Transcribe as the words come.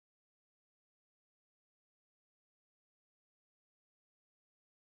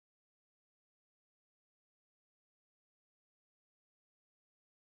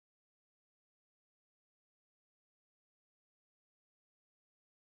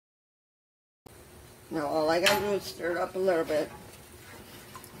Now all I gotta do is stir it up a little bit.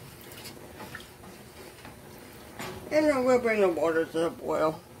 And then we'll bring the water to the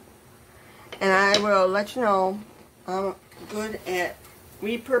boil. And I will let you know I'm good at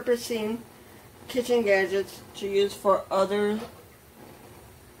repurposing kitchen gadgets to use for other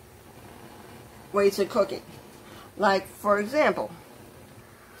ways of cooking. Like, for example,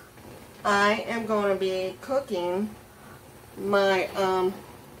 I am going to be cooking my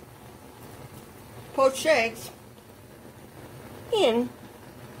poached eggs in,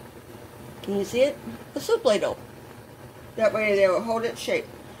 can you see it? A soup ladle. That way they will hold its shape.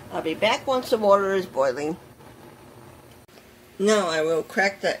 I'll be back once the water is boiling. Now I will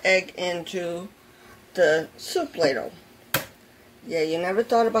crack the egg into the soup ladle. Yeah, you never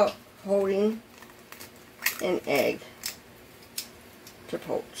thought about holding an egg to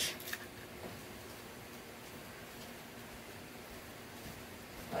poach.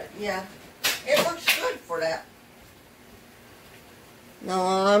 But yeah, it looks good for that. Now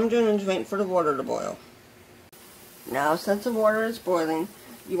all I'm doing is waiting for the water to boil. Now since the water is boiling,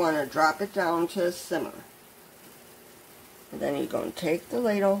 you want to drop it down to a simmer. And then you're going to take the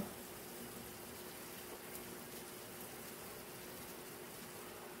ladle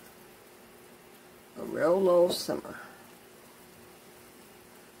a real low simmer.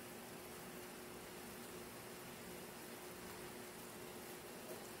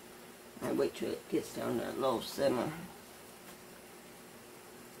 I wait till it gets down to a low simmer.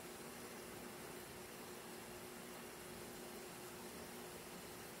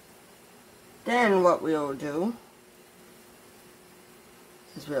 Then what we'll do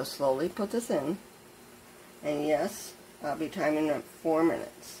is we'll slowly put this in. And yes, I'll be timing it 4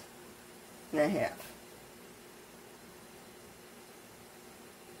 minutes and a half.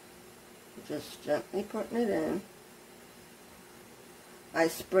 Just gently putting it in. I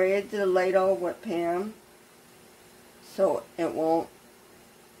sprayed the ladle with Pam so it won't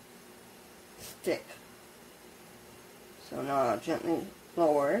stick. So now I'll gently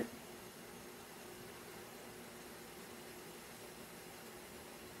lower it.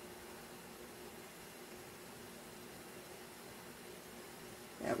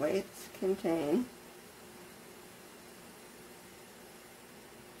 That way it's contained.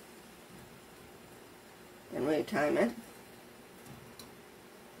 Then we time it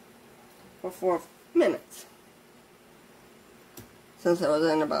for 4 minutes. Since I was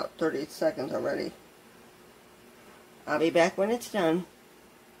in about 30 seconds already. I'll be back when it's done.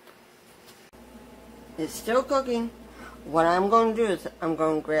 It's still cooking. What I'm going to do is I'm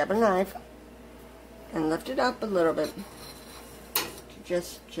going to grab a knife and lift it up a little bit.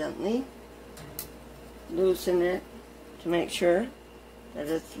 Just gently loosen it to make sure that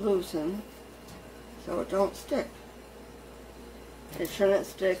it's loosened so it don't stick. It shouldn't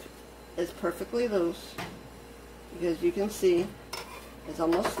stick. It's perfectly loose because you can see it's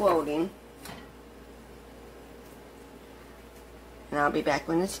almost floating. And I'll be back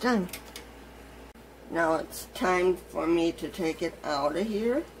when it's done. Now it's time for me to take it out of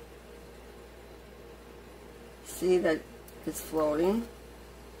here. See that it's floating.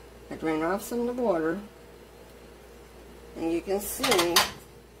 I drain off some of the water, and you can see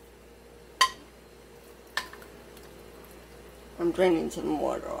I'm draining some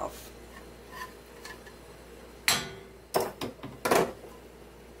water off.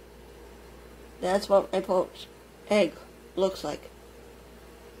 That's what my poached egg looks like.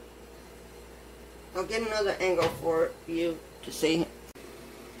 I'll get another angle for you to see.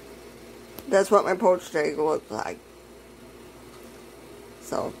 That's what my poached egg looks like.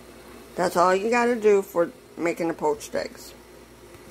 So that's all you got to do for making the poached eggs.